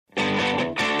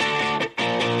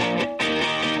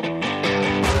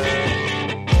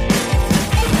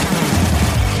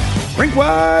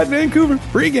Rink-wide Vancouver.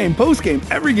 Pre-game, post-game,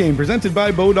 every game presented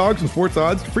by Bodog and Sports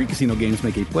Odds. Free casino games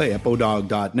make a play at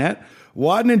bodog.net.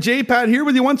 Wadden and J-Pat here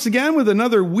with you once again with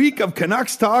another week of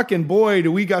Canucks talk. And boy,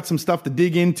 do we got some stuff to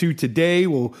dig into today.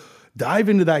 We'll dive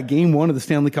into that game one of the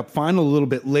Stanley Cup final a little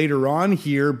bit later on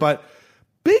here. But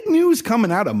big news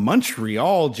coming out of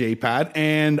Montreal, J-Pat.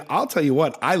 And I'll tell you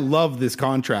what, I love this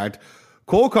contract.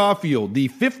 Cole Caulfield, the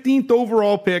 15th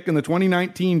overall pick in the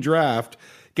 2019 draft,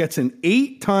 gets an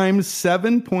 8 times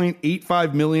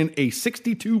 $7.85 million, a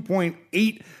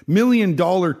 $62.8 million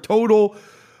total.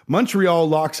 Montreal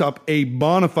locks up a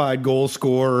bona fide goal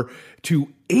scorer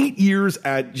to 8 years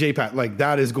at J-Pat. Like,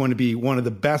 that is going to be one of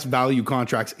the best value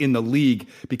contracts in the league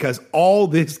because all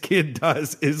this kid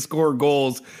does is score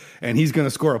goals, and he's going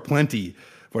to score a plenty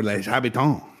for Les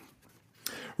Habitants.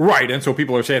 Right, and so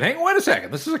people are saying, hey, wait a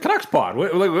second, this is a Canucks pod.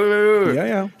 Wait.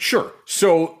 Yeah. Sure.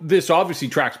 So this obviously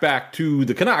tracks back to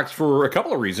the Canucks for a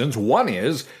couple of reasons. One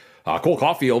is Cole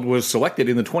Caulfield was selected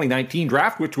in the 2019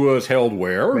 draft, which was held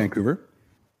where? Vancouver.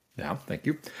 Yeah, thank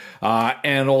you.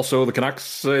 And also the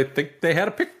Canucks, I think they had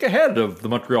a pick ahead of the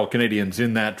Montreal Canadiens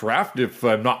in that draft. If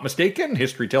I'm not mistaken,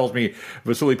 history tells me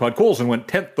Vasily Podkolzin went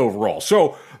 10th overall.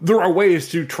 So there are ways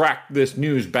to track this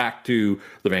news back to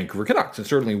the Vancouver Canucks, and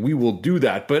certainly we will do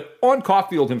that. But on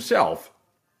Caulfield himself,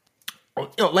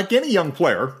 like any young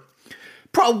player,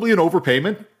 probably an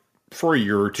overpayment for a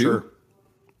year or two. Sure.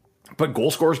 But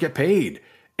goal scorers get paid.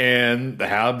 And the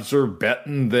Habs are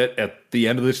betting that at the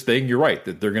end of this thing, you're right,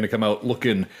 that they're going to come out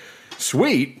looking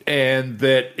sweet and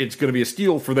that it's going to be a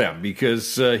steal for them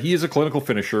because he is a clinical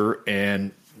finisher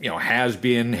and, has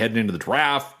been heading into the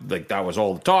draft. Like, that was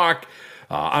all the talk.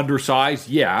 Undersized,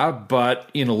 yeah,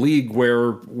 but in a league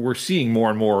where we're seeing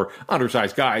more and more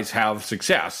undersized guys have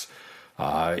success,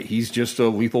 he's just a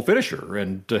lethal finisher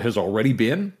and has already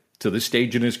been to this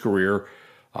stage in his career.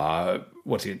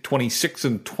 26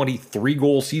 and 23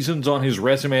 goal seasons on his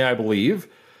resume, I believe.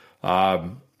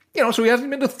 So he hasn't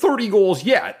been to 30 goals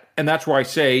yet. And that's why I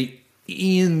say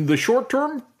in the short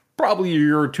term, probably a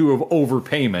year or two of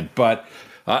overpayment. But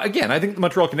again, I think the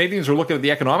Montreal Canadiens are looking at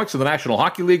the economics of the National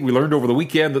Hockey League. We learned over the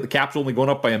weekend that the cap's only going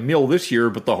up by $1 million this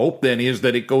year, but the hope then is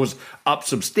that it goes up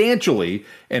substantially.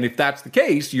 And if that's the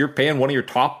case, you're paying one of your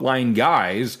top line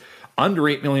guys under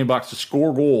 $8 million to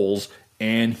score goals.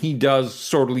 And he does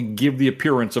sort of give the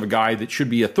appearance of a guy that should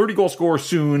be a 30-goal scorer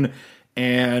soon.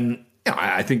 And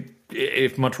I think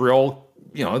if Montreal,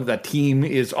 that team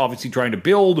is obviously trying to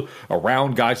build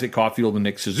around guys like Caulfield and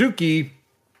Nick Suzuki,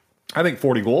 I think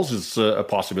 40 goals is a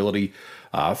possibility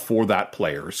for that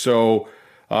player. So,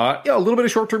 a little bit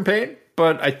of short-term pain,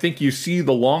 but I think you see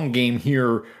the long game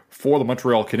here for the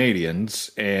Montreal Canadiens.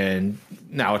 And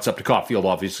now it's up to Caulfield,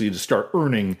 obviously, to start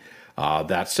earning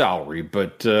that salary.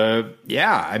 But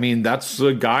that's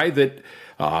a guy that,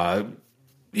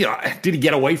 did he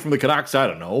get away from the Canucks? I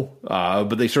don't know.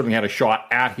 But they certainly had a shot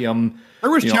at him.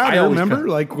 There was chatter, remember,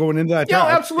 going into that draft.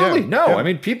 Yeah, absolutely. I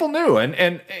mean, people knew.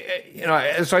 And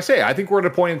as I say, I think we're at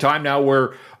a point in time now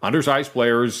where undersized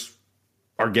players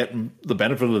are getting the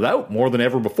benefit of the doubt more than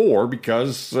ever before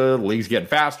because the league's getting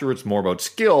faster. It's more about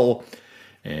skill.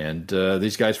 And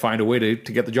these guys find a way to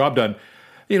get the job done.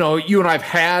 You and I have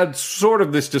had sort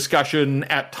of this discussion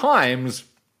at times.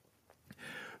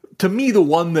 To me, the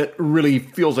one that really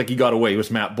feels like he got away was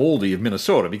Matt Boldy of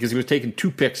Minnesota because he was taking 2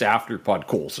 picks after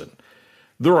Podkolzin.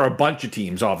 There are a bunch of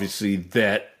teams, obviously,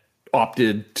 that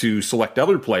opted to select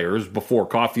other players before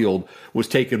Caulfield was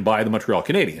taken by the Montreal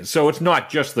Canadiens. So it's not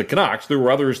just the Canucks. There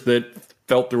were others that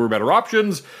felt there were better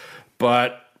options.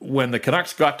 But when the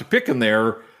Canucks got to picking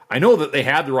there, I know that they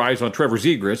had their eyes on Trevor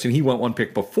Zegras, and he went 1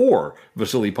 pick before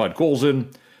Vasily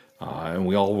Podkolzin. And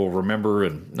we all will remember,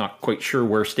 and not quite sure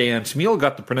where Stan Smeel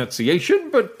got the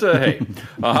pronunciation, but hey.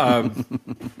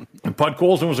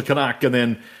 Podkolzin was a Canuck, and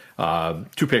then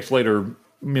 2 picks later,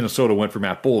 Minnesota went for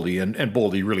Matt Boldy, and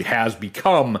Boldy really has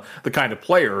become the kind of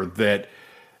player that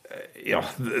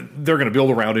they're going to build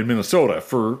around in Minnesota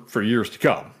for years to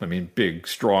come. I mean, big,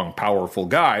 strong, powerful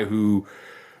guy who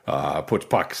puts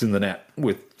pucks in the net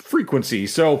with frequency.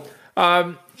 So,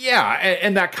 and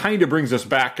that kind of brings us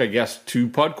back, I guess, to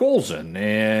Podkolzin.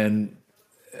 And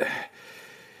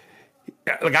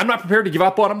I'm not prepared to give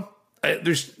up on him.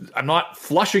 I'm not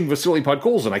flushing Vasily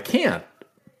Podkolzin. I can't.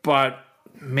 But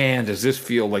man, does this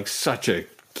feel like such a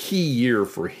key year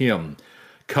for him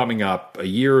coming up. A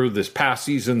year this past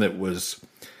season that was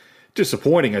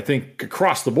disappointing, I think,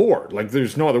 across the board. Like,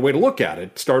 there's no other way to look at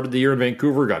it. Started the year in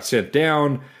Vancouver, got sent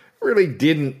down, really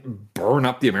didn't burn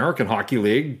up the American Hockey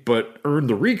League, but earned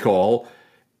the recall,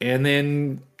 and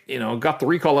then, got the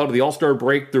recall out of the All-Star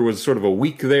break. There was sort of a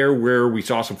week there where we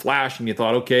saw some flash, and you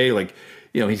thought, okay, like,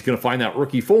 he's going to find that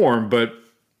rookie form, but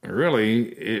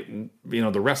really,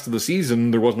 the rest of the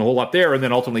season, there wasn't a whole lot there, and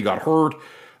then ultimately got hurt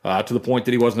to the point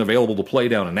that he wasn't available to play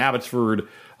down in Abbotsford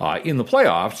in the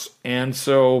playoffs. And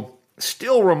so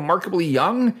still remarkably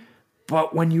young,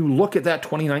 but when you look at that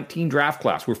 2019 draft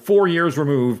class, we're 4 years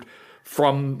removed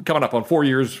from coming up on 4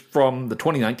 years from the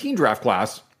 2019 draft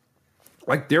class.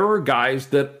 Like, there are guys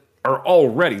that are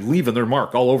already leaving their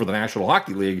mark all over the National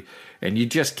Hockey League, and you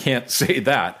just can't say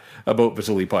that about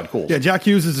Vasily Podkolzin. Yeah, Jack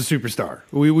Hughes is a superstar.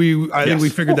 I think we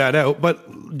figured that out.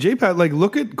 But J-Pat,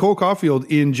 look at Cole Caulfield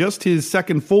in just his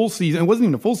second full season. It wasn't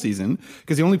even a full season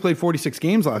because he only played 46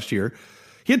 games last year.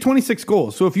 He had 26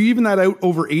 goals. So if you even that out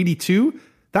over 82,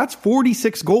 that's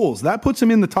 46 goals. That puts him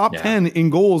in the top 10 in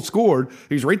goals scored.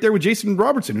 He's right there with Jason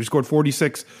Robertson, who scored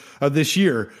 46 this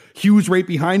year. Hughes right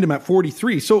behind him at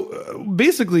 43. So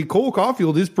basically, Cole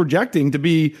Caulfield is projecting to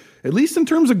be, at least in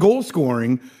terms of goal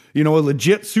scoring, a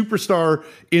legit superstar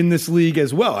in this league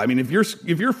as well. I mean, if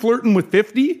you're flirting with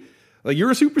 50,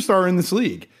 you're a superstar in this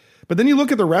league. But then you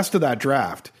look at the rest of that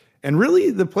draft, and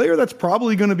really the player that's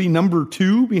probably going to be number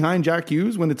 2 behind Jack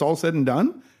Hughes when it's all said and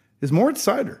done is Moritz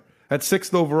Seider at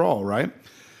 6th overall, right?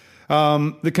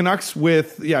 The Canucks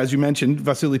with, as you mentioned,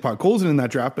 Vasily Podkolzin in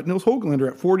that draft, but Nils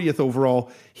Höglander at 40th overall.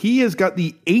 He has got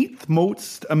the 8th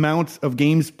most amount of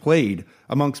games played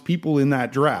amongst people in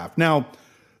that draft. Now,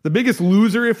 the biggest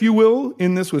loser, if you will,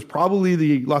 in this was probably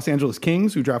the Los Angeles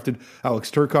Kings, who drafted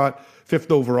Alex Turcotte 5th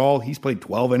overall. He's played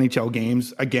 12 NHL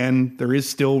games. Again, there is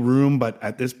still room, but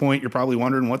at this point, you're probably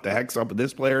wondering what the heck's up with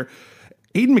this player.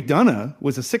 Aidan McDonough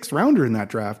was a 6th rounder in that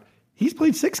draft. He's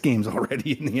played 6 games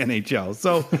already in the NHL.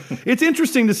 So it's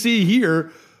interesting to see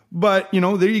here. But,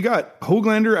 there you got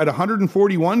Höglander at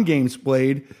 141 games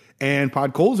played and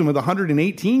Podkolzin with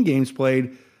 118 games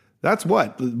played. That's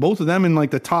what? Both of them in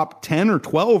the top 10 or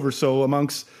 12 or so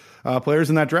amongst players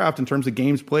in that draft in terms of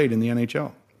games played in the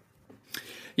NHL.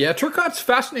 Yeah, Turcotte's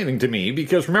fascinating to me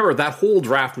because, remember, that whole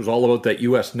draft was all about that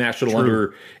U.S. National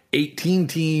Under 18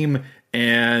 team.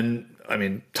 And,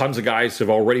 tons of guys have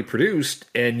already produced.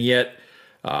 And yet,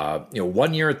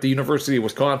 1 year at the University of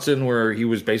Wisconsin where he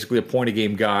was basically a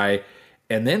point-a-game guy.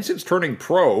 And then since turning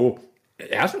pro,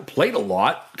 hasn't played a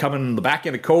lot coming in the back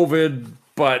end of COVID.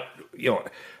 But,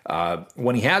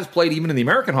 when he has played even in the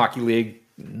American Hockey League,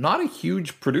 not a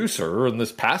huge producer. In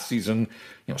this past season,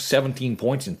 17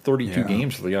 points in 32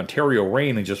 games for the Ontario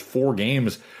Reign and just 4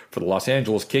 games for the Los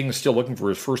Angeles Kings, still looking for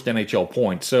his first NHL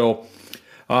point. So,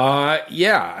 I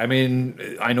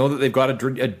know that they've got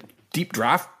a deep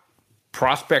draft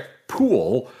prospect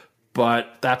pool,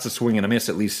 but that's a swing and a miss,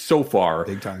 at least so far.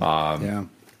 Big time. I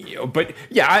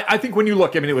think when you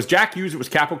look, it was Jack Hughes, it was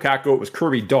Capo Kakko, it was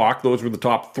Kirby Dach. Those were the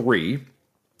top 3.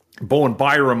 Bowen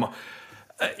Byram,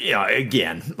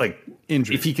 again,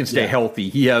 injury. If he can stay healthy,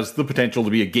 he has the potential to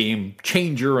be a game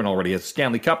changer and already has a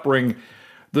Stanley Cup ring.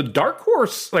 The dark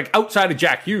horse, outside of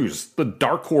Jack Hughes, the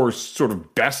dark horse sort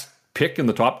of best pick in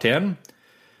the top 10,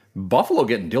 Buffalo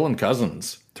getting Dylan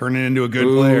Cozens. Turning into a good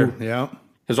player, yeah.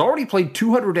 Has already played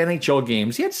 200 NHL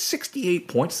games. He had 68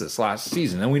 points this last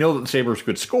season, and we know that the Sabres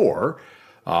could score.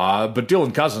 But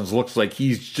Dylan Cozens looks like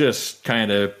he's just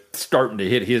kind of starting to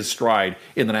hit his stride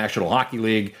in the National Hockey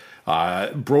League.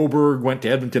 Broberg went to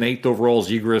Edmonton 8th overall,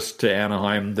 Zegras to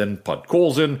Anaheim, then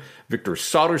Podkolzin. Victor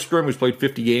Soderstrom, who's played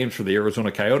 50 games for the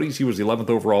Arizona Coyotes. He was the 11th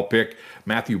overall pick.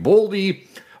 Matthew Boldy.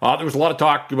 There was a lot of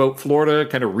talk about Florida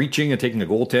kind of reaching and taking a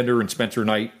goaltender, and Spencer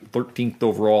Knight, 13th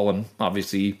overall, and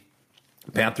obviously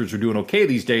Panthers are doing okay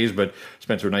these days, but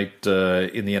Spencer Knight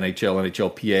in the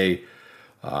NHLPA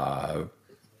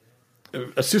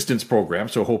assistance program,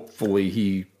 so hopefully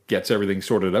he gets everything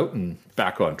sorted out and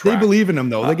back on track. They believe in him,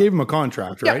 though. They gave him a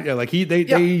contract, right?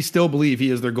 They still believe he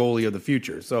is their goalie of the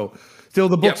future. So still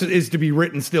the books is to be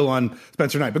written still on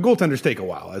Spencer Knight. But goaltenders take a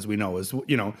while, as we know.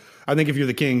 I think if you're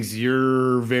the Kings,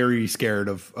 you're very scared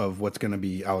of what's going to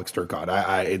be Alex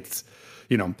Turcotte.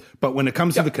 But when it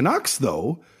comes to the Canucks,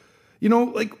 though,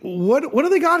 what do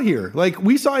they got here?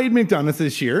 We saw Aidan McDonough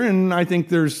this year, and I think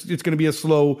it's going to be a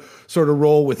slow sort of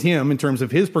roll with him in terms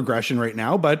of his progression right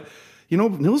now. But,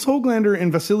 Nils Höglander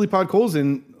and Vasily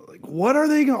Podkolzin, what are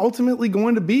they ultimately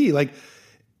going to be?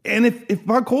 And if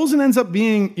Podkolzin ends up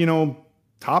being,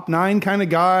 top 9 kind of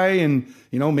guy and,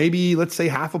 maybe let's say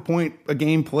half a point a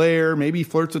game player, maybe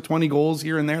flirts with 20 goals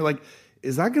here and there,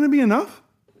 is that going to be enough?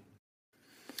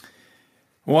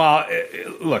 Well,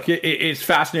 look, it's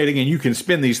fascinating, and you can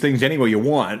spin these things any way you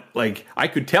want. I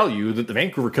could tell you that the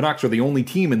Vancouver Canucks are the only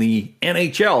team in the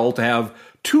NHL to have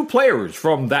 2 players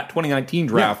from that 2019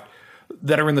 draft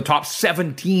that are in the top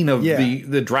 17 of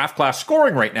the draft class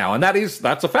scoring right now, and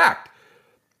that's a fact.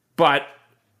 But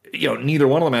neither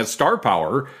one of them has star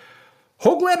power.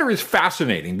 Hoglander is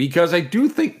fascinating because I do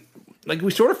think, like,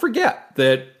 we sort of forget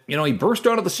that, he burst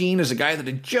onto the scene as a guy that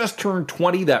had just turned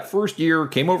 20 that first year,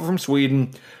 came over from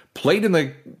Sweden, played in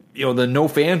the, the no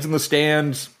fans in the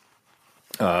stands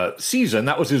season.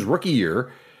 That was his rookie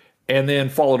year. And then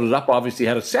followed it up, obviously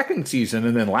had a second season.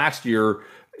 And then last year,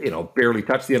 barely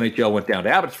touched the NHL, went down to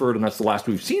Abbotsford, and that's the last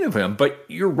we've seen of him. But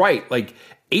you're right, like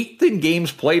 8th in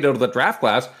games played out of the draft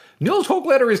class. Nils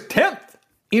Hoglander is 10th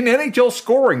in NHL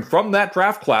scoring from that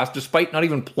draft class, despite not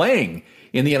even playing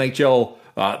in the NHL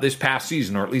this past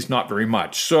season, or at least not very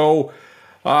much. So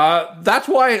that's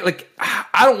why, like,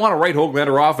 I don't want to write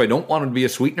Hoglander off. I don't want him to be a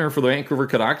sweetener for the Vancouver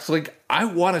Canucks. Like, I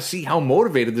want to see how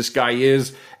motivated this guy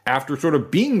is after sort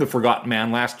of being the forgotten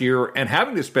man last year and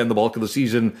having to spend the bulk of the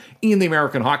season in the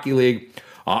American Hockey League.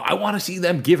 I want to see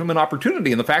them give him an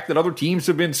opportunity. And the fact that other teams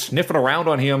have been sniffing around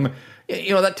on him,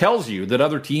 that tells you that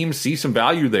other teams see some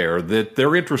value there, that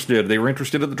they're interested. They were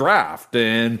interested in the draft.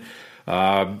 And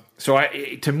so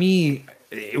to me,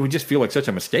 it would just feel like such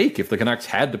a mistake if the Canucks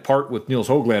had to part with Nils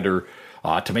Hoglander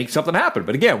to make something happen.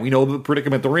 But again, we know the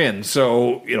predicament they're in.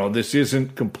 So, this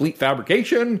isn't complete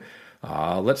fabrication.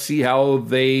 Let's see how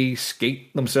they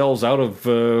skate themselves out of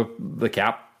the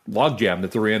cap logjam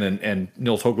that they're in. And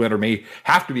Nils Hoglander may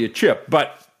have to be a chip.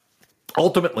 But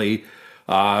ultimately,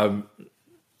 the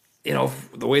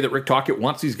way that Rick Tocchet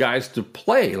wants these guys to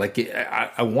play, like,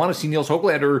 I want to see Nils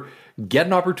Hoglander get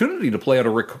an opportunity to play out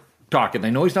of Rick Tocchet. I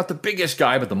know he's not the biggest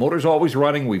guy, but the motor's always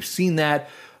running. We've seen that.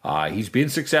 He's been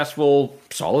successful,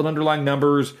 solid underlying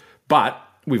numbers. But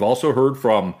we've also heard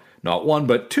from not one,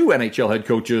 but two NHL head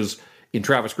coaches in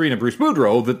Travis Green and Bruce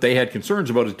Boudreau that they had concerns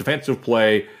about his defensive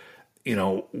play.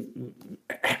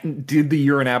 Did the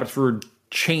year in Abbotsford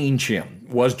change him?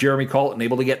 Was Jeremy Colleton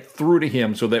able to get through to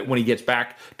him so that when he gets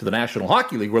back to the National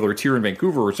Hockey League, whether it's here in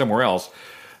Vancouver or somewhere else,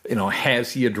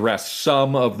 has he addressed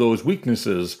some of those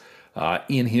weaknesses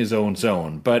in his own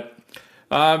zone? But,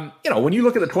 when you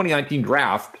look at the 2019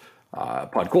 draft,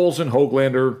 Podkolzin,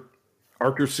 Hoglander,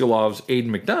 Artur Silovs, Aiden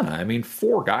McDonough,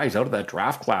 4 guys out of that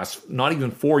draft class, not even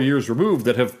 4 years removed,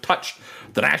 that have touched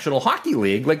the National Hockey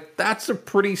League. Like, that's a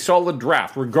pretty solid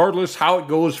draft, regardless how it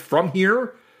goes from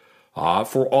here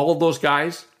for all of those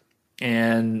guys.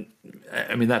 And,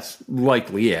 that's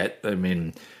likely it.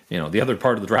 The other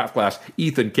part of the draft class,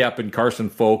 Ethan Kepin, Carson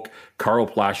Folk, Karl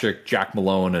Plasik, Jack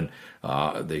Malone, and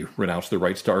they renounced their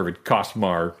rights to Arvid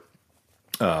Kosmar.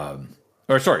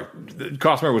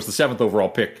 Kosmar was the 7th overall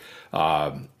pick.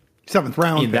 7th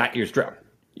round in that year's draft.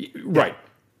 Right.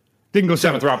 Didn't go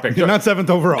 7th round pick. Not 7th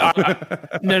overall.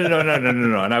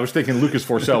 No. And I was thinking Lucas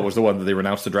Forsell was the one that they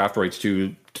renounced the draft rights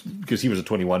to because he was a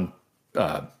 21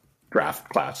 draft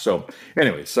class. So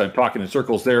anyways, I'm talking in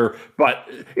circles there. But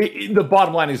the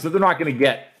bottom line is that they're not going to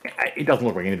get, it doesn't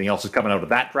look like anything else is coming out of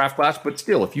that draft class. But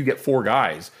still, if you get 4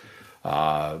 guys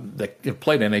that have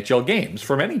played NHL games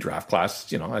from any draft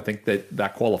class, I think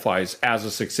that qualifies as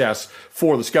a success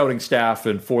for the scouting staff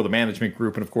and for the management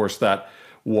group. And of course, that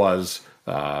was,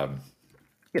 at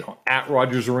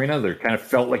Rogers Arena. There kind of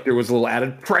felt like there was a little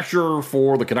added pressure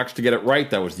for the Canucks to get it right.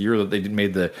 That was the year that they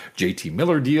made the JT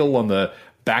Miller deal on the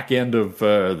back end of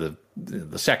the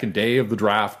second day of the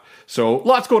draft. So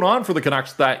lots going on for the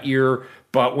Canucks that year.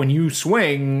 But when you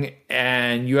swing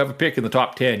and you have a pick in the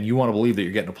top 10, you want to believe that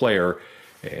you're getting a player.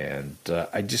 And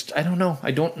I don't know.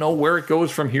 I don't know where it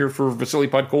goes from here for Vasily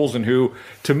Podkolzin, who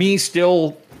to me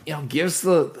still, gives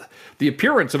the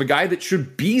appearance of a guy that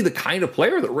should be the kind of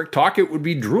player that Rick Tocchet would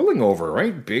be drooling over,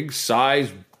 right? Big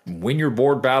size, win your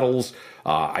board battles.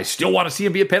 I still want to see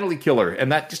him be a penalty killer,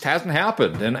 and that just hasn't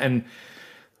happened. And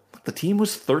the team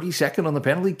was 32nd on the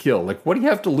penalty kill. Like, what do you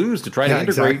have to lose to try to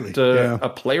integrate a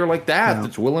player like that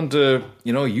that's willing to,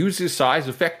 use his size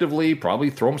effectively, probably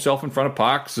throw himself in front of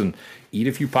pucks and eat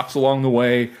a few pucks along the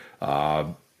way?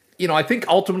 I think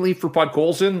ultimately for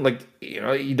Podkolzin,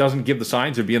 he doesn't give the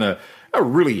signs of being a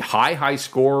really high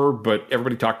scorer, but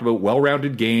everybody talked about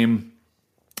well-rounded game.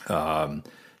 The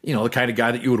kind of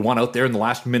guy that you would want out there in the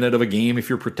last minute of a game if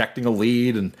you're protecting a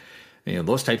lead and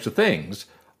those types of things.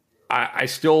 I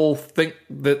still think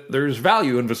that there's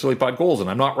value in Vasily Podkolzin.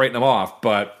 I'm not writing him off,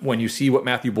 but when you see what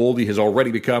Matthew Boldy has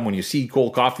already become, when you see Cole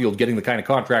Caulfield getting the kind of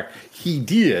contract he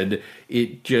did,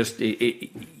 you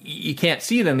can't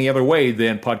see it any other way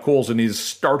than Podkolzin is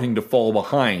starting to fall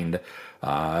behind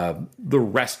the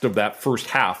rest of that first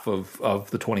half of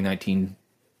the 2019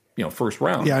 first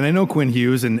round. Yeah, and I know Quinn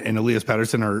Hughes and Elias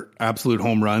Pettersson are absolute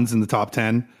home runs in the top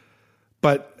 10.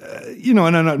 But, and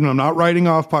I'm not writing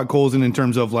off Podkolzin in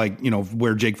terms of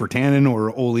where Jake Virtanen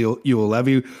or Olli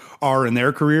Juolevi are in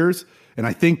their careers. And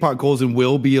I think Podkolzin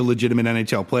will be a legitimate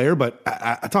NHL player, but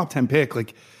a top 10 pick,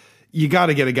 you got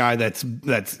to get a guy that's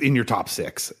in your top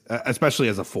 6, especially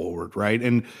as a forward, right?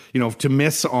 And, to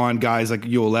miss on guys like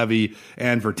Juolevi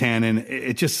and Virtanen,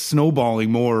 it's just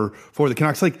snowballing more for the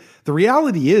Canucks. The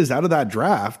reality is, out of that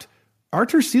draft,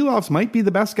 Artur Silovs might be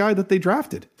the best guy that they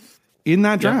drafted in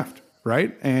that draft. Yeah.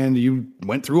 Right. And you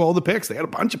went through all the picks. They had a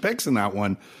bunch of picks in that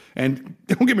one. And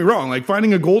don't get me wrong,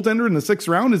 finding a goaltender in the 6th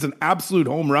round is an absolute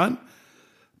home run.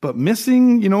 But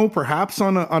missing, perhaps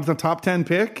on a top 10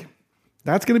 pick,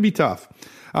 that's going to be tough.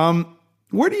 I'm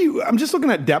just looking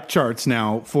at depth charts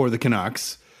now for the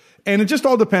Canucks. And it just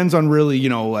all depends on really,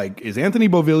 is Anthony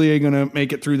Beauvillier going to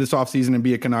make it through this offseason and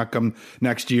be a Canuck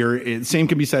next year? Same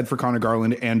can be said for Connor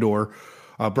Garland and or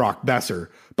Brock Besser.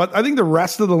 But I think the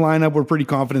rest of the lineup we're pretty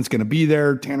confident is going to be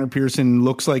there. Tanner Pearson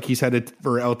looks like he's headed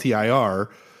for LTIR.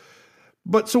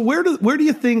 But so where do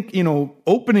you think,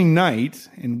 opening night,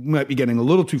 and we might be getting a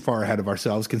little too far ahead of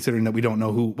ourselves considering that we don't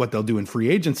know what they'll do in free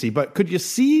agency, but could you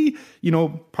see,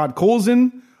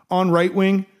 Podkolzin on right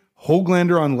wing,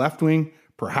 Höglander on left wing,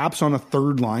 perhaps on a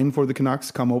third line for the Canucks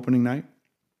come opening night?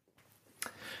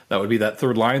 That would be that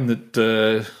third line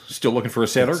that still looking for a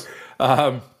center.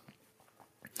 Yes.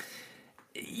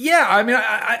 Yeah, I mean,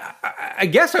 I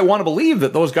guess I want to believe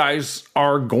that those guys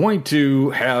are going to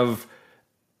have,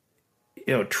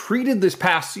 treated this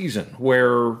past season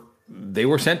where they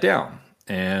were sent down.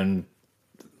 And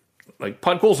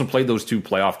Podkolzin played those 2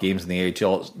 playoff games in the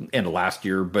AHL end of last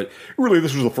year, but really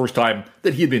this was the first time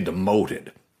that he had been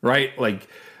demoted, right?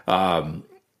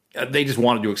 They just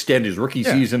wanted to extend his rookie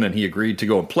season and he agreed to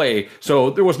go and play. So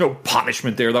there was no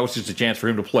punishment there. That was just a chance for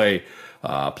him to play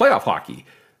playoff hockey.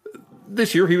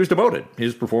 This year he was demoted.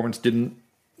 His performance didn't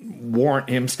warrant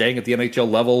him staying at the NHL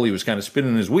level. He was kind of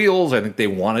spinning his wheels. I think they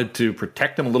wanted to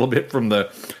protect him a little bit from the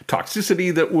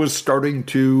toxicity that was starting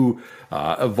to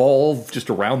evolve just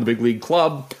around the big league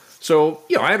club. So,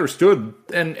 I understood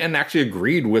and actually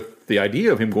agreed with the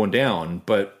idea of him going down,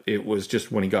 but it was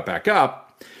just when he got back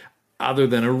up, other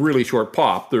than a really short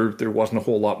pop, there wasn't a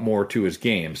whole lot more to his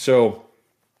game. So,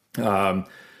 I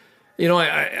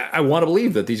want to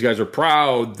believe that these guys are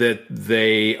proud that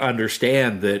they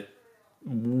understand that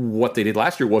what they did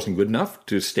last year wasn't good enough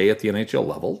to stay at the NHL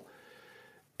level.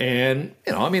 And,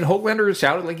 Höglander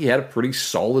sounded like he had a pretty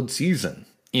solid season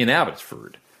in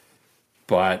Abbotsford.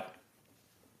 But,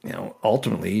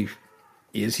 ultimately,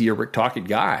 is he a Rick Tocchet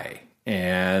guy?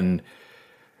 And,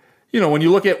 when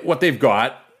you look at what they've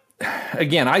got,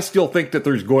 again, I still think that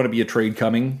there's going to be a trade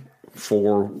coming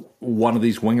for one of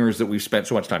these wingers that we've spent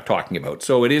so much time talking about.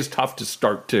 So it is tough to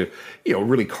start to,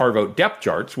 really carve out depth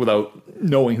charts without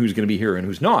knowing who's going to be here and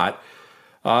who's not.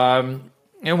 And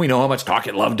we know how much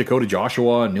Tocchet loved Dakota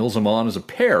Joshua and Nils Aman as a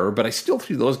pair, but I still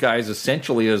see those guys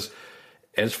essentially as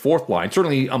 4th line.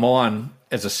 Certainly Aman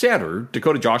as a center.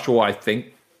 Dakota Joshua, I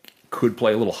think, could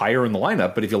play a little higher in the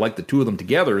lineup, but if you like the two of them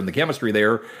together and the chemistry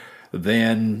there,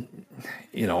 then,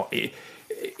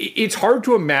 it's hard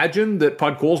to imagine that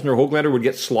Podkolzin or Höglander would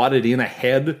get slotted in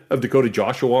ahead of Dakota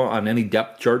Joshua on any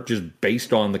depth chart just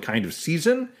based on the kind of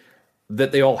season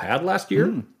that they all had last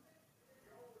year.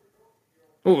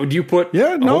 Oh, do you put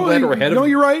Höglander ahead of? No,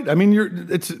 you're right. I mean,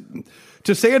 it's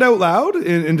to say it out loud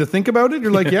and to think about it.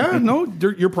 You're like,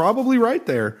 you're probably right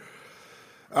there.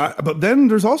 But then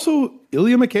there's also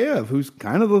Ilya Mikheyev, who's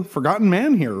kind of the forgotten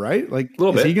man here, right?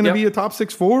 Is he going to be a top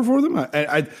 6 forward for them?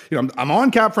 I'm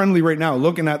on Cap Friendly right now,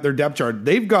 looking at their depth chart.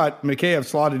 They've got Mikheyev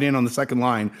slotted in on the second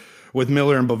line with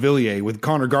Miller and Beauvillier, with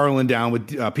Connor Garland down with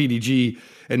PDG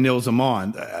and Nils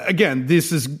Aman. Again,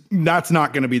 that's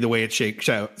not going to be the way it shakes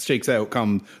out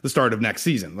come the start of next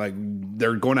season.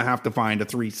 They're going to have to find a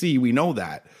 3C. We know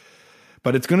that,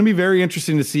 but it's going to be very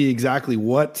interesting to see exactly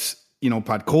what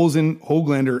Podkolzin,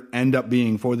 Höglander end up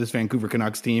being for this Vancouver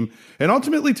Canucks team. And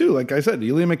ultimately, too, like I said,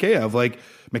 Ilya Mikheyev.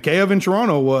 Mikheyev in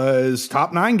Toronto was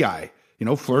top 9 guy,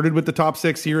 flirted with the top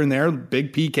 6 here and there,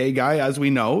 big PK guy, as we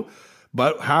know.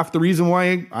 But half the reason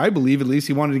why I believe, at least,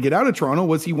 he wanted to get out of Toronto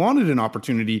was he wanted an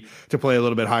opportunity to play a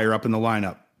little bit higher up in the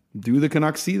lineup. Do the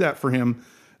Canucks see that for him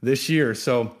this year?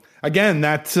 So, again,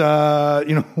 that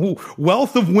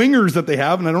wealth of wingers that they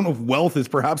have, and I don't know if wealth is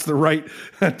perhaps the right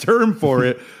term for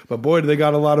it, but boy, do they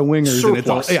got a lot of wingers.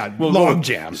 Surplus. And it's log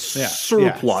jams. Yeah.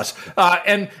 Surplus.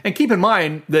 And keep in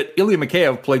mind that Ilya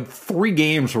Mikheyev played 3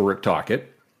 games for Rick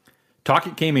Tocchet.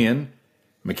 Tocchet came in.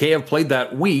 Mikheyev played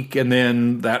that week, and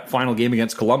then that final game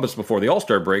against Columbus before the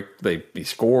All-Star break, he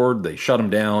scored, they shut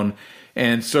him down.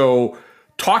 And so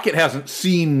Tocchet hasn't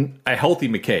seen a healthy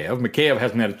Mikheyev. Mikheyev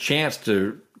hasn't had a chance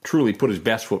to truly put his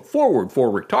best foot forward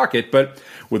for Rick Tocchet, but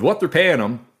with what they're paying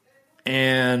him,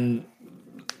 and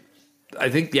I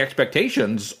think the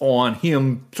expectations on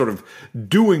him sort of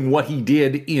doing what he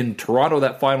did in Toronto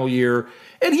that final year,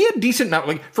 and he had decent,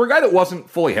 for a guy that wasn't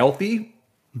fully healthy,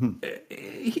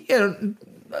 Mikheyev's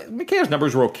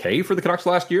numbers were okay for the Canucks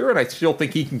last year, and I still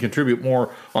think he can contribute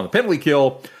more on the penalty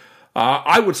kill.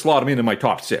 I would slot him into my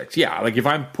top 6. Yeah, if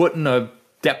I'm putting a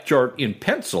depth chart in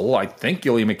pencil, I think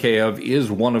Ilya Mikheyev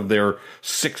is one of their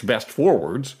 6 best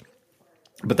forwards.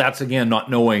 But that's, again,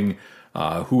 not knowing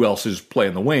who else is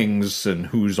playing the wings and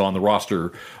who's on the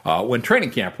roster when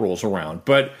training camp rolls around.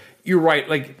 But you're right,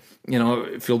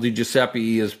 Phil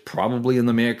DiGiuseppe is probably in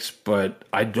the mix, but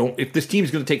if this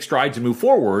team's going to take strides and move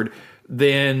forward,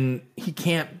 then he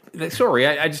can't, I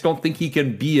just don't think he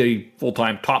can be a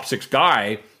full-time top 6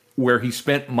 guy where he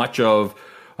spent much of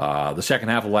the second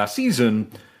half of last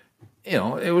season.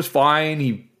 It was fine.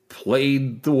 He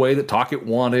played the way that Tocchet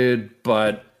wanted,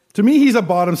 but to me, he's a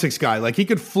bottom 6 guy. He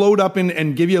could float up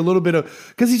and give you a little bit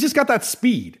of, because he's just got that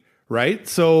speed, right?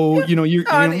 So,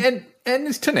 and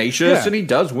he's tenacious and he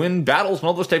does win battles and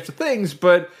all those types of things.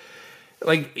 But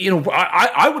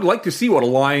I would like to see what a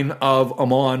line of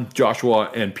Amon, Joshua,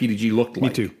 and PDG looked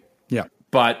like. Me too. Yeah.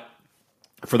 But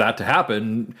for that to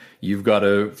happen, you've got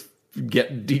to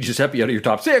get DiGiuseppe out of your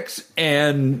top 6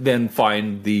 and then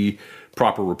find the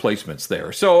proper replacements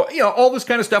there. So, all this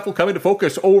kind of stuff will come into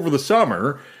focus over the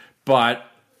summer, but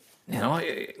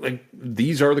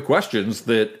these are the questions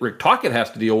that Rick Tocchet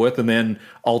has to deal with, and then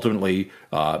ultimately,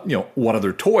 what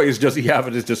other toys does he have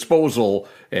at his disposal?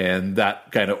 And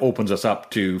that kind of opens us up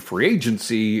to free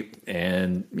agency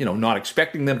and, not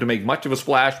expecting them to make much of a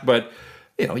splash, but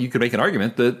you could make an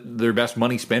argument that their best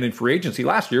money spent in free agency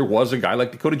last year was a guy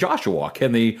like Dakota Joshua.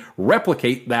 Can they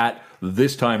replicate that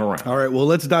this time around? All right, well,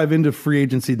 let's dive into free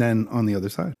agency then on the other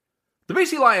side. The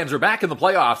BC Lions are back in the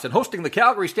playoffs and hosting the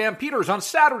Calgary Stampeders on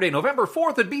Saturday, November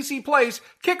 4th at BC Place.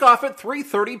 Kickoff at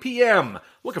 3:30 p.m.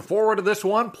 Looking forward to this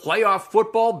one. Playoff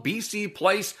football, BC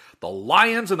Place. The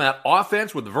Lions and that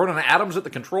offense with Vernon Adams at the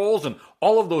controls and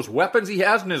all of those weapons he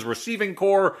has in his receiving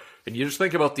core. And you just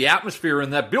think about the atmosphere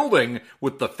in that building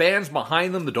with the fans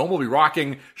behind them. The dome will be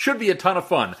rocking. Should be a ton of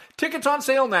fun. Tickets on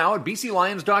sale now at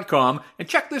bclions.com. And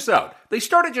check this out. They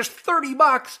start at just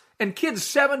 $30, and kids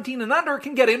 17 and under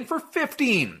can get in for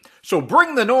 $15. So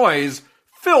bring the noise.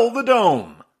 Fill the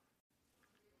dome.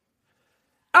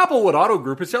 Applewood Auto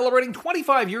Group is celebrating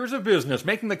 25 years of business,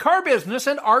 making the car business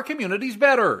and our communities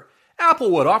better.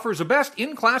 Applewood offers the best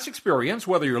in-class experience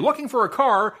whether you're looking for a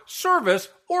car, service,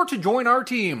 or to join our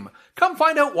team. Come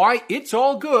find out why it's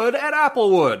all good at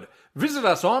Applewood. Visit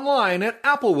us online at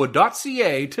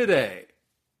applewood.ca today.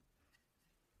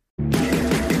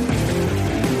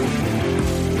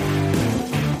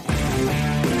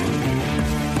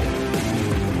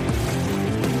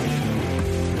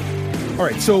 All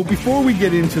right, so before we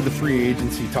get into the free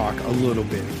agency talk a little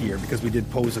bit here, because we did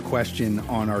pose a question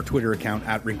on our Twitter account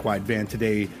at RinkWideVan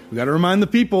today, we got to remind the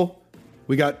people,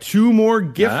 we got 2 more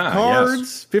gift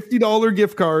cards, yes. $50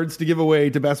 gift cards to give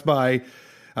away to Best Buy.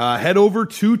 Head over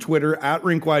to Twitter at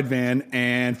RinkWideVan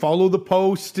and follow the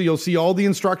post. You'll see all the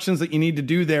instructions that you need to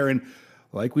do there. And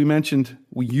like we mentioned,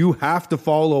 you have to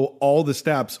follow all the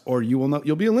steps or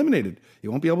you'll be eliminated. You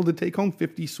won't be able to take home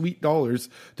 $50 sweet dollars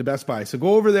to Best Buy. So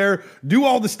go over there, do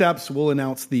all the steps. We'll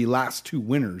announce the last 2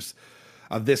 winners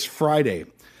this Friday.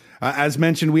 As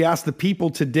mentioned, we asked the people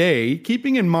today,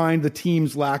 keeping in mind the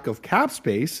team's lack of cap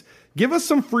space, give us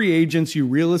some free agents you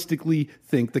realistically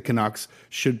think the Canucks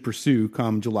should pursue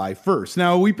come July 1st.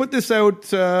 Now, we put this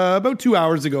out about 2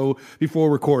 hours ago before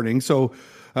recording, so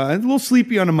a little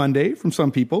sleepy on a Monday from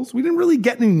some people. So we didn't really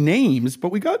get any names,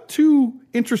 but we got 2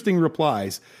 interesting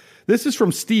replies. This is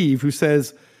from Steve, who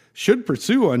says, should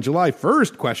pursue on July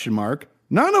 1st, ?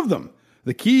 None of them.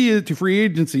 The key to free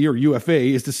agency, or UFA,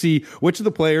 is to see which of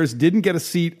the players didn't get a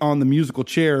seat on the musical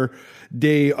chair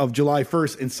day of July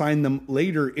 1st and sign them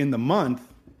later in the month.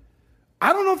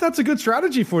 I don't know if that's a good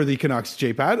strategy for the Canucks,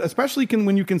 J-Pad, especially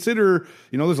when you consider,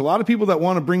 there's a lot of people that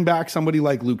want to bring back somebody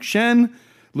like Luke Schenn.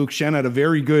 Luke Schenn had a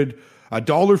very good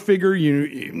dollar figure.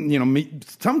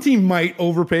 Some team might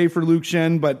overpay for Luke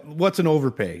Schenn, but what's an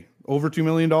overpay? Over $2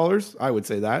 million? I would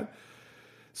say that.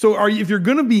 So if you're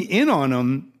going to be in on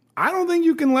them, I don't think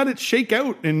you can let it shake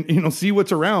out and, see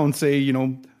what's around, say,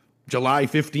 July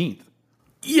 15th.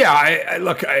 Yeah,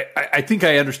 I think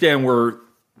I understand where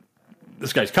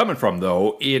this guy's coming from,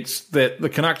 though. It's that the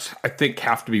Canucks, I think,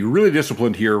 have to be really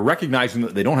disciplined here, recognizing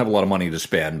that they don't have a lot of money to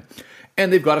spend,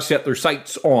 and they've got to set their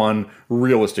sights on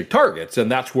realistic targets.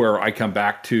 And that's where I come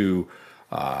back to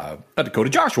Dakota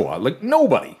Joshua. Like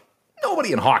nobody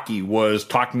in hockey was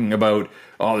talking about,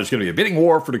 oh, there's going to be a bidding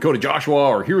war for Dakota Joshua,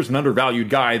 or here's an undervalued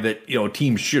guy that,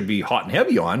 teams should be hot and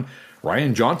heavy on.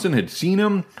 Ryan Johnson had seen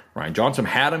him. Ryan Johnson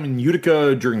had him in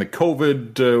Utica during the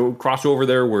COVID crossover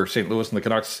there, where St. Louis and the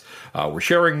Canucks were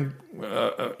sharing,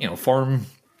 a farm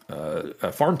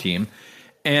team,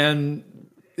 and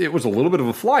it was a little bit of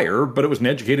a flyer, but it was an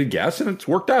educated guess, and it's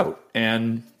worked out.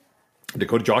 And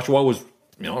Dakota Joshua was,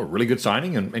 a really good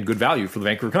signing and good value for the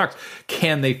Vancouver Canucks.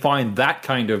 Can they find that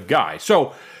kind of guy?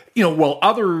 So, while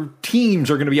other teams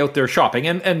are going to be out there shopping,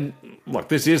 and look,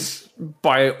 this is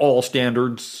by all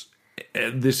standards,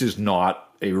 this is not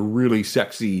a really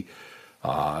sexy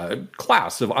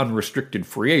class of unrestricted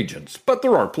free agents, but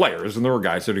there are players and there are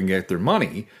guys that can get their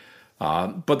money.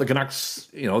 But the Canucks,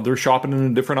 they're shopping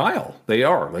in a different aisle. They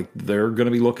are they're going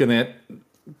to be looking at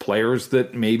players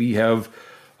that maybe have,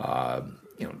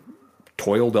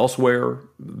 toiled elsewhere.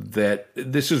 That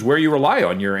this is where you rely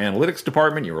on your analytics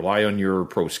department. You rely on your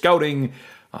pro scouting.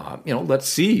 Let's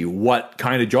see what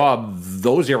kind of job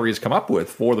those areas come up with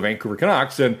for the Vancouver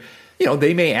Canucks. And,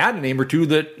 they may add a name or two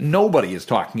that nobody is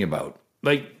talking about.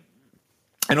 Like,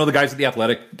 I know the guys at The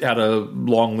Athletic had a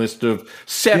long list of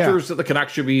centers that the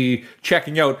Canucks should be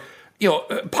checking out.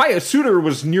 Pius Suter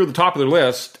was near the top of their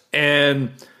list,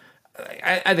 and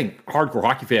I think hardcore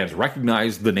hockey fans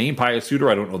recognize the name Pius Suter.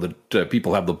 I don't know that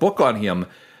people have the book on him,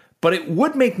 but it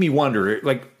would make me wonder,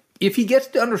 if he gets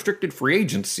to unrestricted free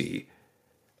agency,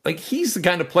 he's the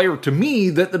kind of player to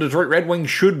me that the Detroit Red Wings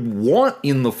should want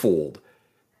in the fold.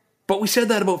 But we said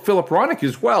that about Philip Hronek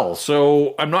as well,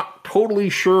 so I'm not totally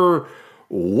sure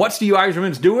what Steve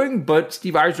Yzerman's doing, but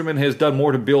Steve Yzerman has done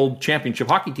more to build championship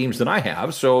hockey teams than I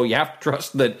have, so you have to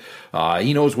trust that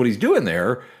he knows what he's doing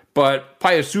there. But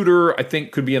Pius Suter, I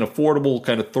think, could be an affordable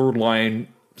kind of third-line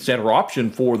center option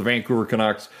for the Vancouver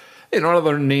Canucks.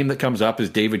 Another name that comes up is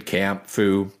David Kampf,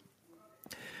 who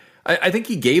I think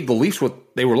he gave the Leafs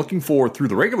what they were looking for through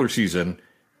the regular season,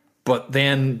 but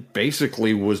then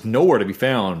basically was nowhere to be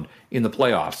found in the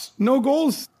playoffs. No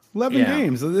goals, 11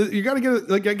 games. You got to get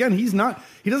it. Again, he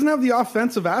doesn't have the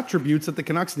offensive attributes that the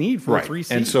Canucks need for a 3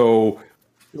 season. And so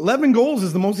 11 goals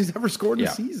is the most he's ever scored in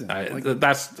a season.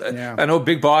 I know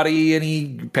big body and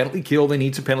he penalty killed. They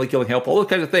need some penalty killing help. All those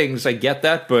kinds of things. I get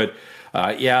that, but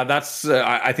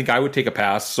I think I would take a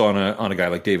pass on a guy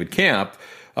like David Kampf.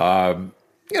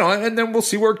 And then we'll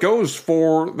see where it goes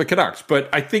for the Canucks. But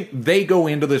I think they go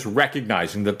into this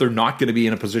recognizing that they're not going to be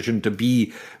in a position to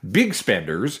be big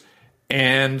spenders.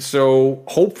 And so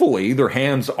hopefully their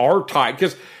hands are tied.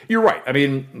 Because you're right. I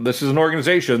mean, this is an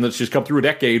organization that's just come through a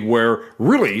decade where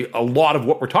really a lot of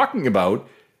what we're talking about,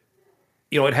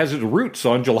 it has its roots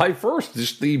on July 1st.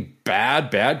 Just the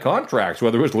bad contracts,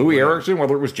 whether it was Louis Eriksson,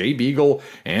 whether it was Jay Beagle,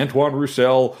 Antoine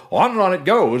Roussel, on and on it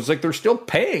goes. They're still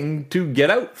paying to get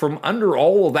out from under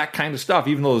all of that kind of stuff,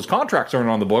 even though those contracts aren't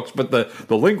on the books. But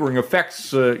the lingering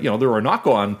effects, there are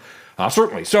knock-on,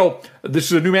 certainly. So this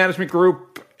is a new management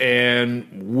group, and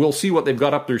we'll see what they've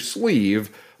got up their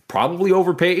sleeve. Probably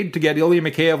overpaid to get Ilya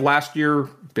Mikheyev last year.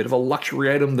 Bit of a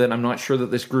luxury item that I'm not sure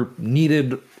that this group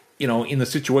needed, in the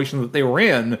situation that they were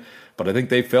in, but I think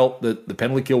they felt that the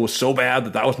penalty kill was so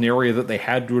bad that was an area that they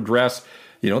had to address.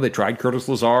 They tried Curtis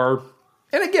Lazar.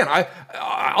 And again,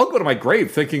 I'll go to my grave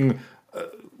thinking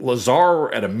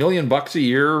Lazar at $1 million a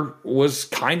year was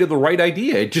kind of the right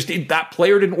idea. That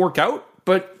player didn't work out,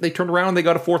 but they turned around and they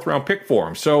got a 4th round pick for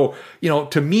him. So,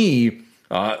 to me,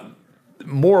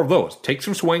 more of those. Take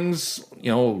some swings,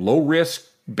 low risk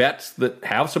bets that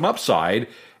have some upside.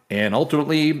 And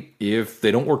ultimately, if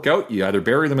they don't work out, you either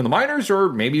bury them in the minors or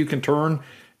maybe you can turn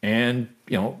and,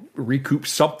 recoup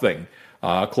something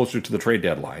closer to the trade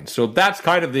deadline. So that's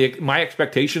kind of my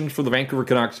expectations for the Vancouver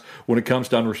Canucks when it comes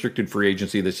to unrestricted free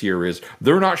agency this year is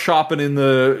they're not shopping in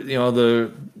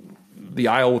the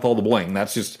aisle with all the bling.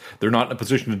 That's just, they're not in a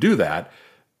position to do that.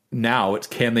 Now it's,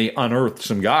 can they unearth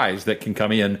some guys that can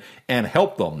come in and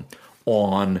help them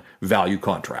on value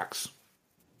contracts?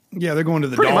 Yeah, they're going to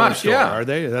the Pretty dollar much, store, yeah. are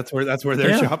they? That's where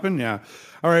they're shopping. Yeah.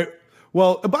 All right.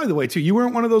 Well, by the way, too, you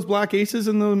weren't one of those black aces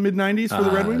in the mid '90s for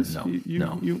the Red Wings.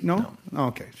 No. Oh,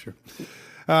 okay, sure.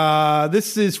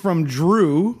 This is from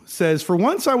Drew. Says, for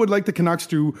once, I would like the Canucks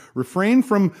to refrain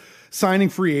from signing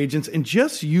free agents and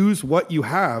just use what you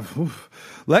have. Oof.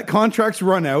 Let contracts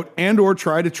run out and or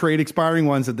try to trade expiring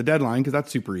ones at the deadline, because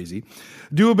that's super easy.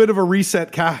 Do a bit of a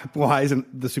reset cap-wise, and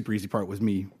the super easy part was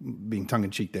me being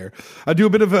tongue-in-cheek there. Do a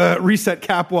bit of a reset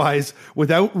cap-wise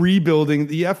without rebuilding.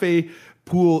 The FA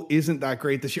pool isn't that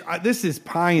great this year. This is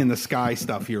pie-in-the-sky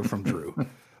stuff here from Drew.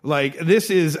 This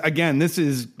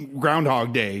is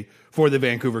Groundhog Day for the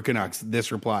Vancouver Canucks,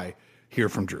 this reply. hear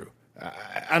from Drew.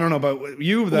 I don't know about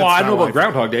you. Well, I don't know about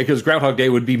Groundhog Day, because Groundhog Day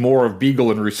would be more of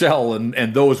Beagle and Roussel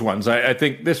and those ones. I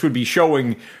think this would be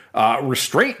showing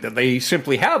restraint that they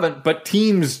simply haven't, but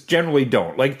teams generally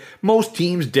don't. Like, most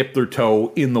teams dip their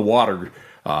toe in the water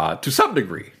to some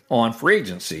degree on free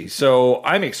agency. So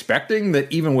I'm expecting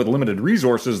that even with limited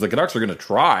resources, the Canucks are going to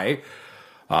try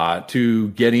to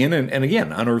get in and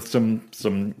again, unearth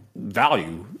some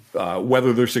value.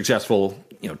 Whether they're successful,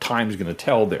 time's going to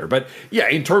tell there. But yeah,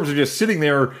 in terms of just sitting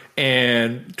there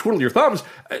and twiddle your thumbs,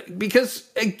 because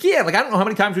again, I don't know how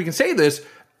many times we can say this,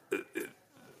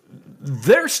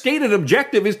 their stated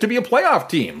objective is to be a playoff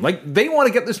team. Like, they want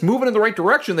to get this moving in the right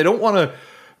direction. They don't want to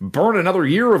burn another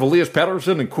year of Elias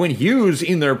Pettersson and Quinn Hughes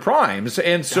in their primes.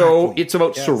 And so it's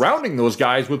about surrounding those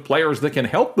guys with players that can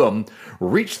help them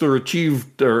reach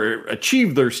achieve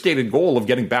their stated goal of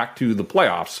getting back to the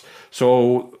playoffs.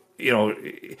 So,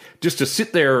 just to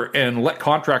sit there and let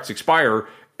contracts expire.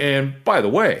 And by the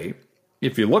way,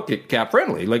 if you look at Cap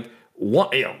Friendly,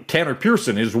 Tanner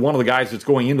Pearson is one of the guys that's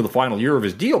going into the final year of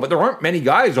his deal, but there aren't many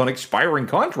guys on expiring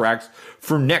contracts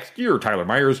for next year. Tyler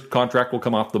Myers' contract will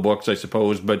come off the books, I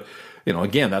suppose, but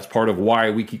again, that's part of why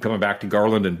we keep coming back to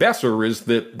Garland and Besser, is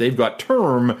that they've got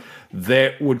term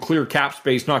that would clear cap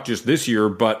space not just this year,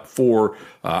 but for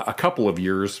a couple of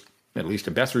years, at least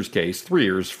in Besser's case, 3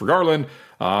 years for Garland.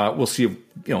 We'll see if,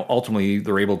 ultimately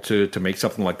they're able to make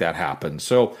something like that happen.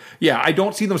 So, yeah, I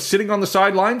don't see them sitting on the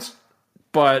sidelines,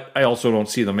 but I also don't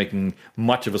see them making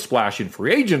much of a splash in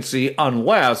free agency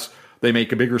unless they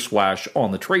make a bigger splash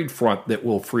on the trade front that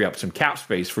will free up some cap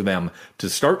space for them to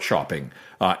start shopping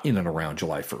in and around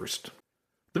July 1st.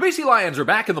 The BC Lions are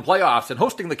back in the playoffs and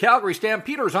hosting the Calgary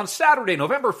Stampeders on Saturday,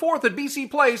 November 4th at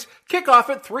BC Place, kickoff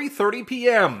at 3:30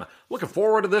 p.m. Looking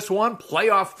forward to this one.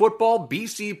 Playoff football,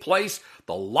 BC Place,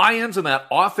 the Lions and that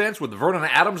offense with Vernon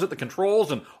Adams at the controls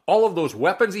and all of those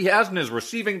weapons he has in his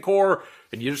receiving core.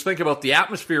 And you just think about the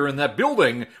atmosphere in that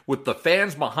building with the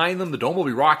fans behind them. The dome will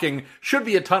be rocking. Should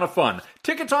be a ton of fun.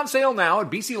 Tickets on sale now at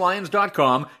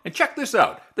bclions.com. And check this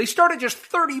out. They start at just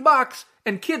 $30,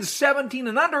 and kids 17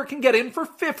 and under can get in for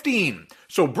 $15.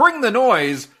 So bring the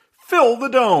noise. Fill the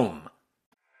dome.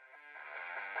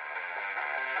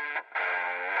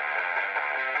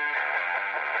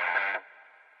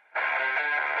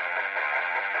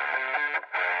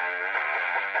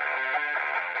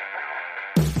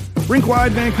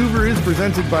 Rink-wide Vancouver is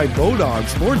presented by Bodog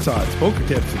Sports Odds, poker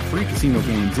tips, and free casino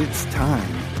games. It's time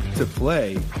to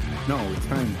play. No, it's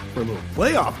time for a little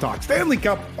playoff talk. Stanley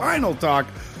Cup final talk.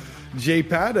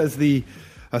 J-Pat, as the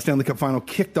Stanley Cup final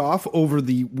kicked off over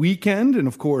the weekend. And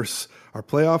of course, our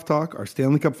playoff talk, our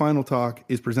Stanley Cup final talk,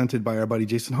 is presented by our buddy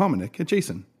Jason Hominick at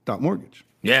jason.mortgage.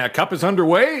 Yeah, Cup is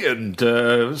underway, and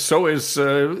so is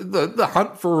the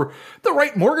hunt for the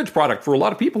right mortgage product for a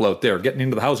lot of people out there getting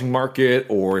into the housing market,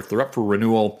 or if they're up for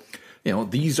renewal.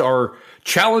 These are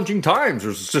challenging times.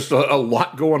 There's just a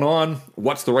lot going on.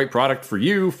 What's the right product for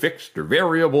you, fixed or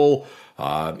variable?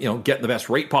 Getting the best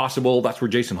rate possible. That's where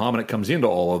Jason Hominick comes into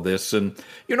all of this. And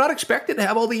you're not expected to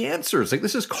have all the answers.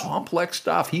 This is complex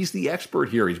stuff. He's the expert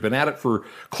here. He's been at it for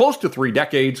close to 3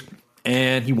 decades.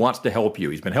 And he wants to help you.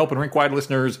 He's been helping Rink-wide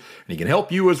listeners, and he can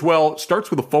help you as well. It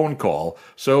starts with a phone call.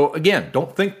 So again,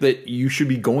 don't think that you should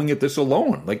be going at this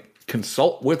alone.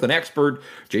 Consult with an expert.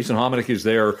 Jason Hominick is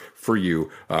there for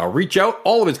you. Reach out.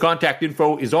 All of his contact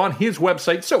info is on his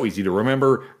website. So easy to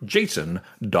remember,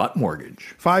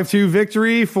 jason.mortgage. 5-2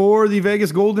 victory for the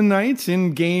Vegas Golden Knights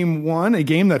in Game 1, a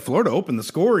game that Florida opened the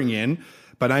scoring in.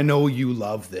 But I know you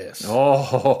love this.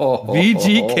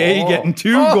 VGK getting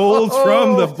 2 goals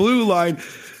from the blue line.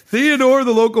 Theodore,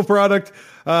 the local product,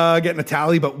 getting a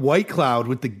tally. But White Cloud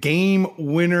with the game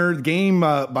winner. The game,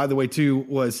 by the way, too,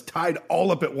 was tied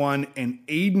all up at 1. And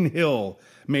Aiden Hill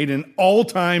made an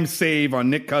all-time save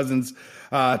on Nick Cousins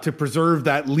to preserve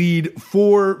that lead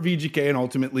for VGK. And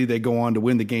ultimately, they go on to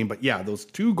win the game. But yeah, those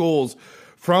 2 goals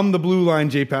from the blue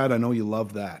line, J-Pad, I know you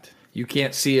love that. You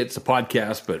can't see it. It's a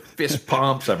podcast, but fist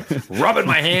pumps. I'm rubbing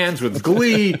my hands with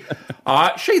glee.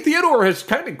 Shea Theodore has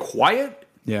kind of been quiet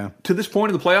to this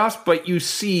point in the playoffs, but you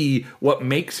see what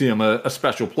makes him a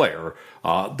special player.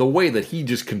 The way that he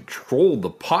just controlled the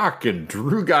puck and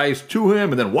drew guys to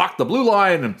him and then walked the blue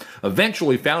line and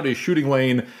eventually found his shooting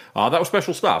lane. That was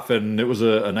special stuff, and it was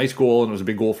a nice goal, and it was a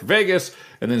big goal for Vegas.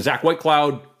 And then Zach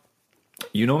Whitecloud,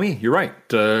 you know me, you're right.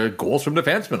 Goals from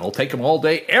defensemen. I'll take them all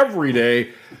day, every day.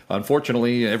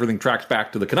 Unfortunately, everything tracks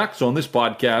back to the Canucks on this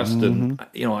podcast. And,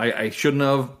 I shouldn't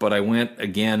have, but I went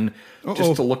again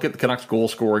just to look at the Canucks goal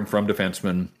scoring from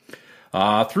defensemen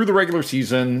through the regular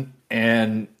season.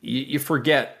 And you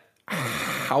forget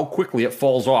how quickly it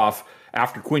falls off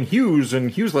after Quinn Hughes,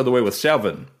 and Hughes led the way with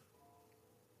 7.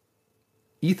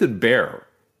 Ethan Bear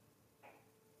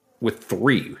with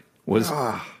 3 was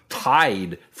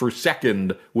tied for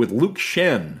second with Luke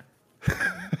Shen.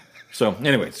 So,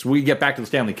 anyways, we get back to the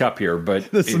Stanley Cup here,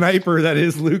 but the sniper that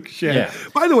is Luke Shen. Yeah.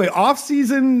 By the way,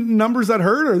 off-season numbers that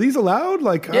hurt, are these allowed?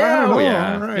 Like, yeah, I don't know.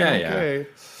 Yeah, all right, okay.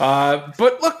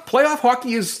 But look, playoff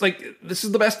hockey is like, this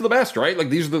is the best of the best, right? Like,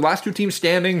 these are the last 2 teams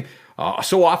standing.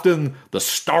 So often the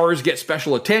stars get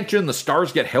special attention, the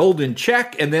stars get held in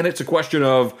check, and then it's a question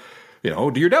of,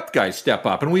 do your depth guys step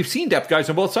up? And we've seen depth guys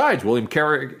on both sides. William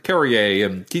Carrier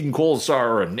and Keegan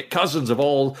Kolesar and Nick Cousins have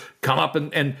all come up,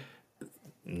 and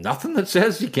nothing that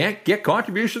says you can't get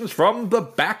contributions from the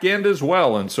back end as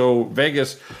well. And so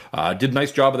Vegas did a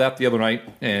nice job of that the other night,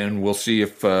 and we'll see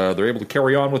if they're able to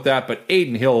carry on with that. But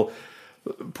Aiden Hill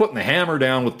putting the hammer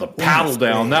down with the paddle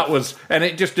down, that was, and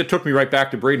it took me right back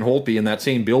to Braden Holtby in that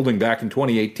same building back in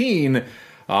 2018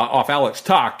 off Alex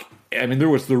Tuck. I mean, there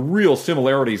was the real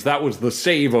similarities. That was the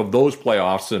save of those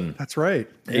playoffs. And that's right.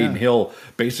 Aiden Hill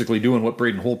basically doing what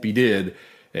Braden Holtby did.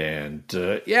 And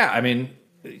I mean,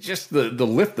 just the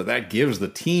lift that gives the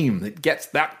team that gets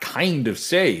that kind of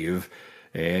save.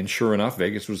 And sure enough,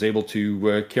 Vegas was able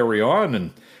to carry on.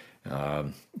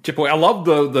 And chip away. I love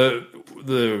the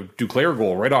Duclair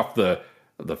goal right off the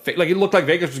like, it looked like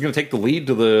Vegas was going to take the lead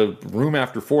to the room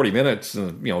after 40 minutes.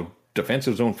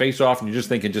 Defensive zone face-off, and you're just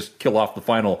thinking just kill off the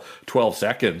final 12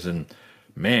 seconds. And,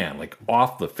 man, like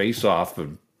off the face-off, a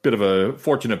bit of a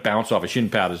fortunate bounce off a shin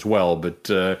pad as well. But,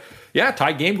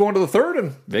 tied game going to the third,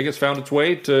 and Vegas found its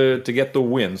way to get the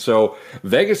win. So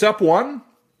Vegas up 1,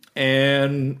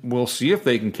 and we'll see if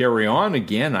they can carry on.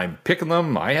 Again, I'm picking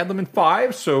them. I had them in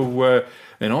 5, so,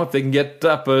 if they can get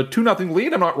up a 2-0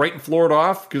 lead, I'm not writing Florida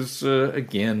off because,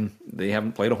 again, they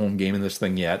haven't played a home game in this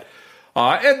thing yet.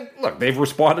 And look, they've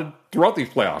responded throughout these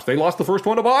playoffs. They lost the first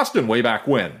one to Boston way back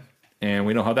when, and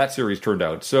we know how that series turned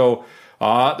out. So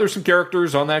there's some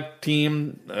characters on that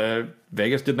team.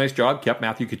 Vegas did a nice job, kept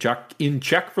Matthew Tkachuk in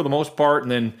check for the most part,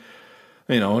 and then,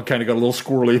 it kind of got a little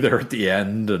squirrely there at the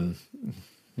end, and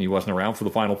he wasn't around for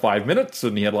the final 5 minutes,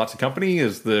 and he had lots of company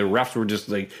as the refs were just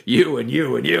like, you and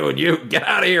you and you and you, get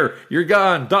out of here. You're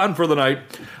gone, done for the night.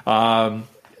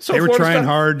 So they were trying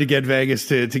hard to get Vegas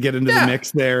to get into the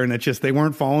mix there, and they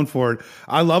weren't falling for it.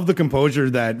 I love the composure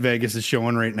that Vegas is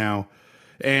showing right now.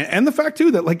 And the fact,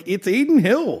 too, that, like, it's Aiden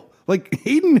Hill. Like,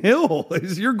 Aiden Hill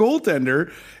is your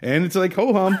goaltender, and it's like,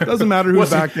 ho-hum, doesn't matter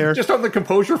who's back there. Just on the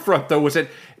composure front, though,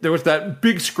 there was that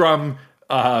big scrum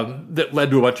that led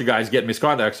to a bunch of guys getting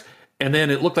misconducts, and then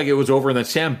it looked like it was over, and then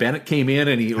Sam Bennett came in,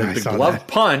 and he, like, the glove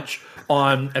punch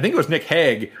on, I think it was Nick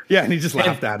Hague. Yeah, and he just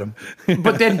laughed at him.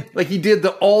 But then, like, he did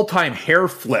the all-time hair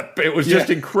flip. It was just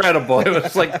incredible. It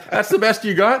was like, that's the best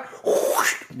you got?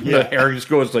 The hair just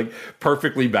goes, like,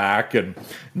 perfectly back, and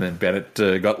then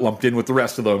Bennett got lumped in with the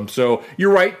rest of them. So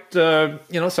you're right.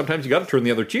 Sometimes you got to turn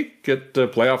the other cheek at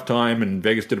playoff time, and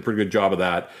Vegas did a pretty good job of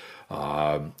that.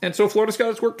 And so Florida's got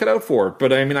its work cut out for it.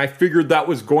 But, I mean, I figured that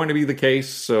was going to be the case,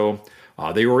 so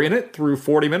they were in it through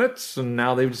 40 minutes, and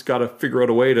now they've just got to figure out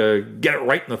a way to get it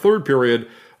right in the third period.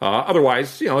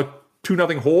 Otherwise,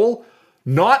 2-0 hole,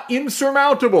 not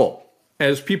insurmountable,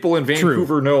 as people in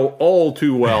Vancouver know all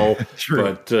too well.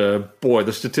 But, boy,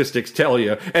 the statistics tell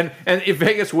you. And if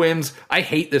Vegas wins, I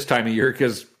hate this time of year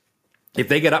because if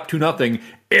they get up 2-0,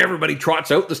 everybody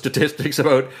trots out the statistics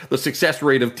about the success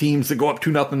rate of teams that go up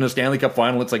 2-0 in the Stanley Cup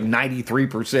final. It's like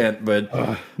 93%.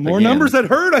 But more numbers that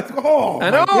hurt. I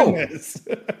know. Goodness.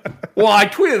 Well, I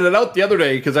tweeted it out the other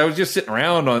day because I was just sitting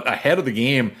around ahead of the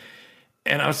game,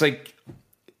 and I was like,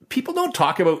 people don't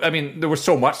talk about, I mean, there was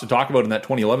so much to talk about in that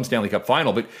 2011 Stanley Cup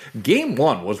final, but Game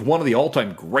 1 was one of the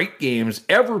all-time great games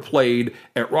ever played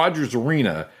at Rogers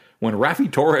Arena, when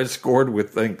Rafi Torres scored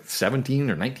with, I think, 17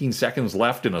 or 19 seconds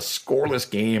left in a scoreless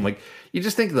game. Like, you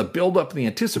just think of the build-up, the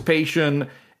anticipation,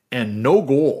 and no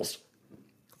goals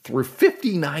through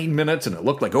 59 minutes, and it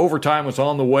looked like overtime was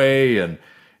on the way, and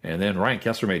then Ryan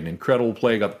Kessler made an incredible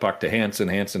play, got the puck to Hansen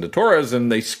to Torres,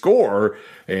 and they score.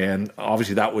 And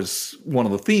obviously that was one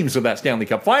of the themes of that Stanley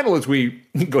Cup final as we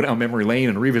go down memory lane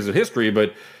and revisit history.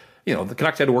 But, the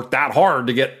Canucks had to work that hard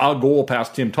to get a goal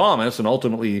past Tim Thomas, and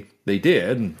ultimately they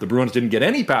did. And the Bruins didn't get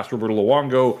any past Roberto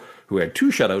Luongo, who had 2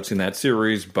 shutouts in that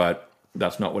series, but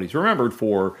that's not what he's remembered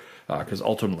for, because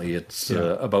ultimately it's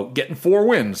about getting 4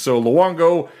 wins. So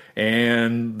Luongo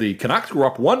and the Canucks were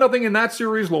up 1-0 in that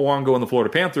series. Luongo and the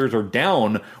Florida Panthers are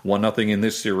down 1-0 in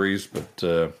this series.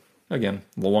 But again,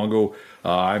 Luongo,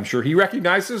 I'm sure he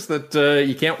recognizes that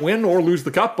you can't win or lose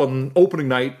the cup on opening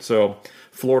night. So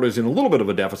Florida's in a little bit of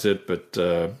a deficit, but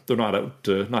they're not out,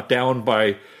 not down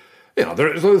by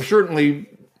there's certainly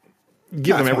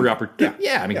give them every fine. opportunity.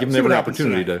 Yeah. Give them See every what happens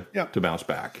opportunity tonight. to bounce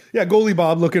back. Yeah, goalie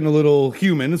Bob looking a little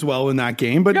human as well in that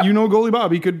game, but goalie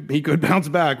Bob, he could bounce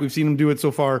back. We've seen him do it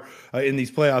so far in these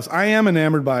playoffs. I am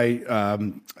enamored by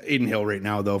Aiden Hill right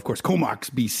now, though. Of course, Comox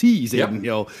BC's Aiden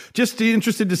Hill. Just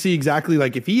interested to see exactly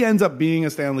if he ends up being a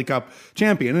Stanley Cup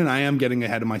champion, and I am getting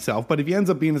ahead of myself, but if he ends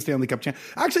up being a Stanley Cup champion,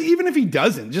 actually, even if he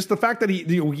doesn't, just the fact that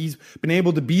he's been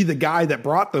able to be the guy that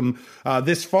brought them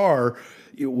this far.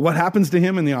 What happens to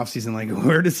him in the offseason?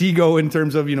 Where does he go in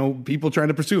terms of, people trying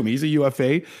to pursue him? He's a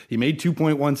UFA. He made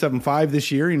 2.175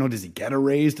 this year. Does he get a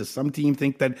raise? Does some team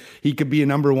think that he could be a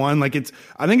number one? I think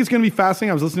it's going to be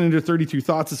fascinating. I was listening to 32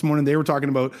 Thoughts this morning. They were talking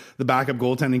about the backup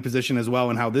goaltending position as well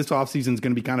and how this offseason is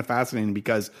going to be kind of fascinating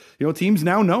because, teams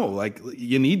now know,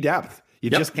 you need depth. You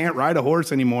just can't ride a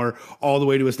horse anymore all the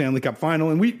way to a Stanley Cup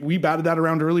final. And we batted that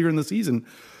around earlier in the season.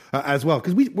 As well,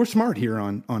 because we're smart here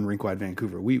on Rinkwide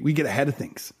Vancouver. We get ahead of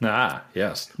things.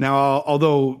 Yes. Now,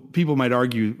 although people might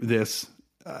argue this,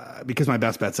 because my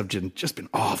best bets have just been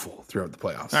awful throughout the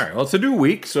playoffs. All right, well, it's a new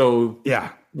week, so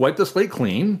yeah, wipe the slate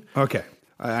clean. Okay,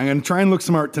 I'm going to try and look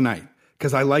smart tonight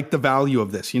because I like the value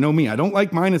of this. You know me, I don't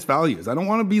like minus values. I don't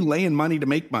want to be laying money to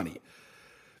make money.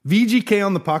 VGK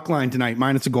on the puck line tonight,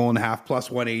 minus a goal and a half, plus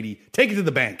 180. Take it to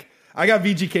the bank. I got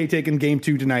VGK taking game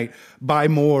 2 tonight by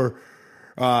more.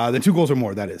 The 2 goals or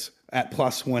more, that is, at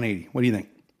plus 180. What do you think?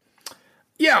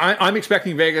 Yeah, I'm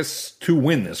expecting Vegas to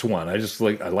win this one. I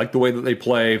like the way that they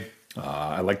play.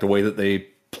 I like the way that they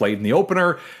played in the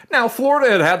opener. Now,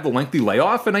 Florida had the lengthy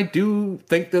layoff, and I do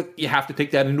think that you have to take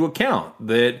that into account.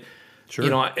 That,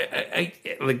 sure.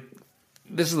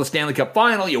 This is the Stanley Cup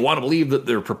final. You want to believe that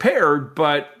they're prepared,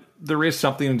 but there is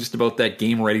something just about that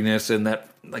game readiness and that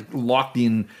locked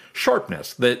in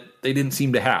sharpness that they didn't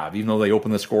seem to have, even though they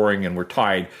opened the scoring and were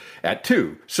tied at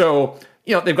 2. So,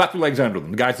 they've got their legs under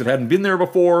them. The guys that hadn't been there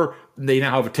before, they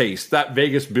now have a taste. That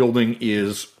Vegas building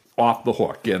is off the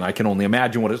hook, and I can only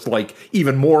imagine what it's like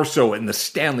even more so in the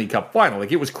Stanley Cup final.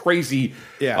 It was crazy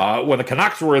when the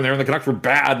Canucks were in there, and the Canucks were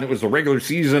bad, and it was the regular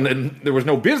season, and there was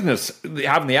no business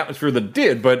having the atmosphere that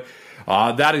did, but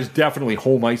that is definitely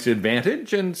home ice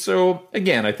advantage. And so,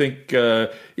 again, I think,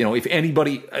 if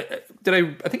anybody,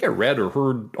 I think I read or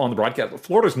heard on the broadcast,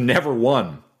 Florida's never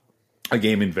won a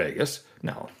game in Vegas.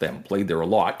 Now, they haven't played there a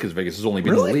lot because Vegas has only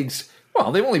been in the leagues.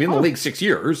 Well, they've only been in the league 6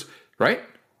 years, right?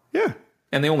 Yeah.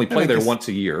 And they only play there once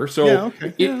a year. So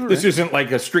this isn't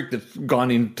like a streak that's gone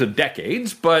into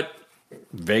decades, but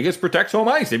Vegas protects home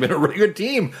ice. They've been a really good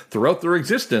team throughout their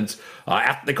existence.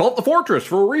 They call it the Fortress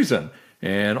for a reason.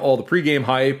 And all the pregame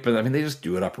hype, and they just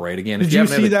do it upright again. Did you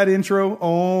see that intro?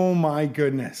 Oh my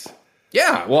goodness!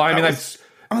 Yeah, well, that's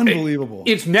unbelievable.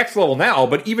 It's next level now,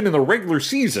 but even in the regular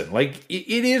season, it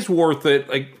is worth it.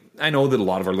 I know that a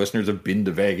lot of our listeners have been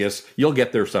to Vegas. You'll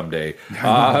get there someday.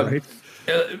 Right?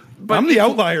 But I'm the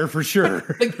outlier for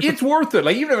sure. It's worth it.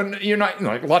 Even you're not.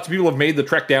 Lots of people have made the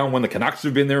trek down when the Canucks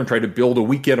have been there and tried to build a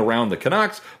weekend around the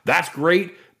Canucks. That's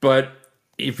great, but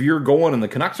if you're going and the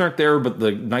Canucks aren't there, but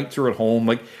the Knights are at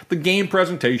home, the game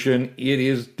presentation, it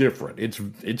is different. It's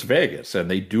Vegas, and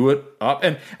they do it up.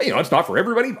 And, it's not for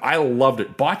everybody. I loved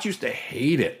it. Botch used to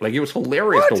hate it. It was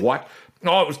hilarious to watch.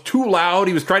 No, it was too loud.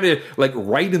 He was trying to,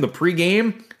 write in the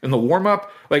pregame, in the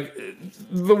warm-up.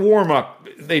 The warm-up,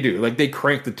 they do. They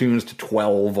crank the tunes to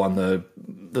 12 on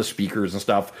the speakers and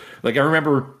stuff. I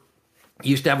remember he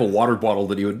used to have a water bottle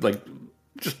that he would,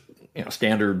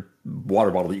 standard water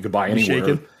bottle that you could buy anywhere.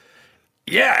 Shaking?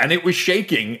 Yeah, and it was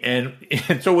shaking, and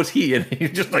so was he. And he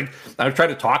just I was trying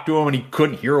to talk to him, and he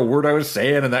couldn't hear a word I was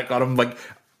saying, and that got him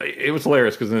it was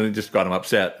hilarious because then it just got him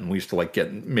upset, and we used to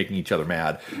making each other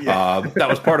mad. Yeah. That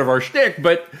was part of our shtick.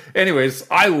 But anyways,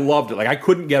 I loved it. I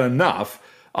couldn't get enough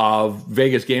of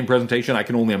Vegas game presentation. I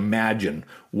can only imagine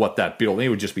what that building, it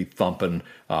would just be thumping,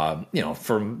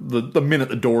 from the minute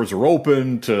the doors are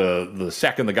open to the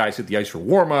second the guys hit the ice for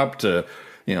warm up to,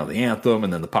 the anthem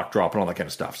and then the puck drop and all that kind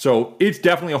of stuff. So it's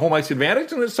definitely a home ice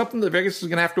advantage, and it's something that Vegas is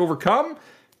going to have to overcome.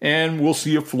 And we'll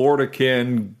see if Florida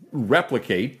can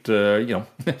replicate.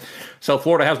 South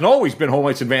Florida hasn't always been home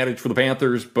ice advantage for the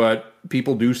Panthers, but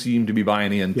people do seem to be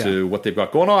buying into what they've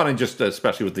got going on, and just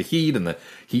especially with the Heat and the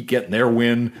Heat getting their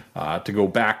win to go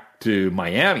back to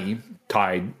Miami,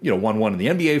 tied 1-1 in the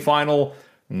NBA final.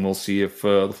 And we'll see if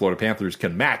the Florida Panthers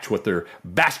can match what their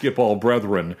basketball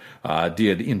brethren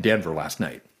did in Denver last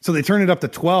night. So they turned it up to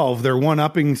 12. They're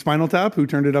one-upping Spinal Tap, who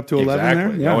turned it up to 11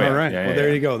 exactly. there? Yeah, all right. Yeah,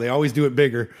 there you go. They always do it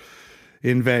bigger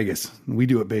in Vegas. We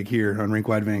do it big here on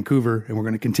Rinkwide Vancouver, and we're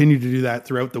going to continue to do that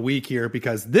throughout the week here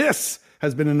because this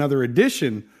has been another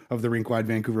edition of the Rink Wide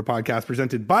Vancouver podcast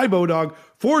presented by Bodog.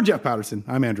 For Jeff Patterson,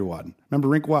 I'm Andrew Wadden. Remember,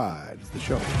 Rink Wide is the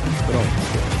show, but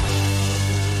always